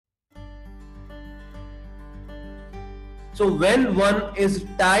So when one is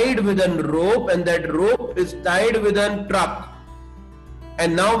tied with a rope and that rope is tied with a truck,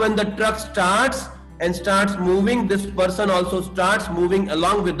 and now when the truck starts moving, this person also starts moving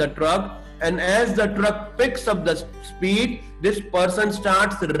along with the truck, and as the truck picks up the speed, this person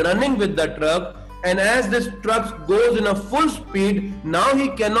starts running with the truck, and as this truck goes in a full speed, now he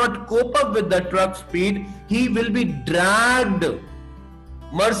cannot cope up with the truck speed, he will be dragged.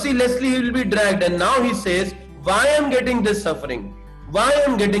 Mercilessly he will be dragged, and now he says, why I am getting this suffering? Why I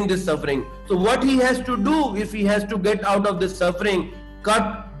am getting this suffering? So what he has to do, if he has to get out of this suffering,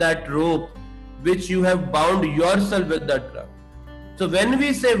 cut that rope which you have bound yourself with the truck. So when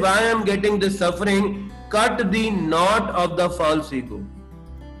we say why I am getting this suffering, cut the knot of the false ego.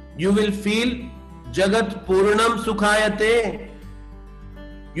 You will feel Jagat Purnam Sukhayate.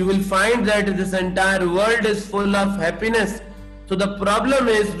 You will find that this entire world is full of happiness. So the problem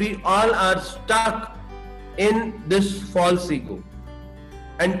is we all are stuck in this false ego.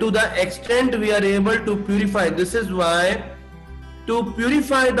 And to the extent we are able to purify, this is why to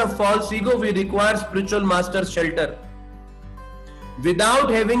purify the false ego we require spiritual master's shelter. Without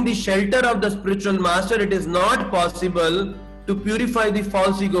having the shelter of the spiritual master, it is not possible to purify the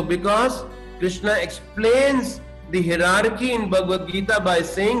false ego, because Krishna explains the hierarchy in Bhagavad Gita by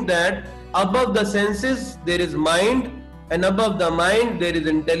saying that above the senses there is mind, and above the mind there is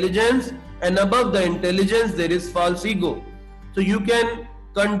intelligence, and above the intelligence there is false ego. So you can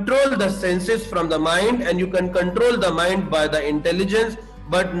control the senses from the mind, and you can control the mind by the intelligence.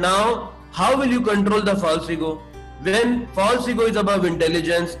 But now, how will you control the false ego when false ego is above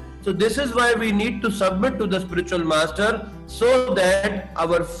intelligence? So this is why we need to submit to the spiritual master, so that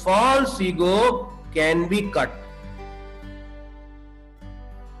our false ego can be cut.